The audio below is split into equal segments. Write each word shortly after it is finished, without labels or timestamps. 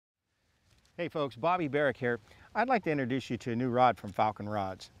Hey folks, Bobby Barrack here. I'd like to introduce you to a new rod from Falcon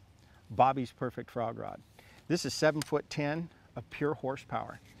Rods, Bobby's Perfect Frog Rod. This is 7'10" of pure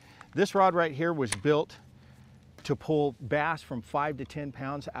horsepower. This rod right here was built to pull bass from 5 to 10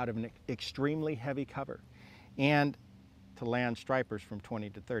 pounds out of an extremely heavy cover, and to land stripers from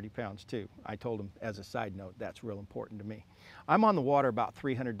 20 to 30 pounds too. I told them as a side note, that's real important to me. I'm on the water about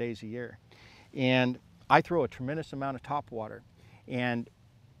 300 days a year, and I throw a tremendous amount of top water. And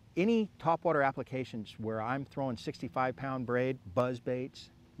any topwater applications where I'm throwing 65-pound braid, buzz baits,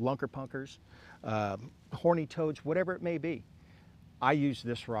 lunker punkers, horny toads, whatever it may be, I use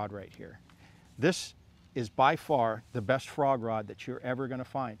this rod right here. This is by far the best frog rod that you're ever going to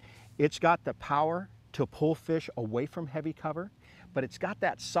find. It's got the power to pull fish away from heavy cover, but it's got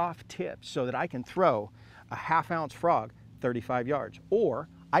that soft tip so that I can throw a half-ounce frog 35 yards, or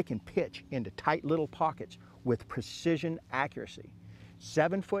I can pitch into tight little pockets with precision accuracy.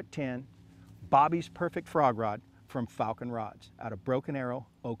 7'10", Bobby's Perfect Frog Rod from Falcon Rods out of Broken Arrow,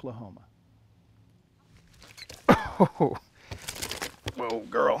 Oklahoma. Oh, whoa,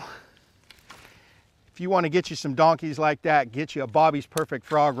 girl. If you want to get you some donkeys like that, get you a Bobby's Perfect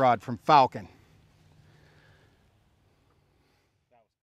Frog Rod from Falcon.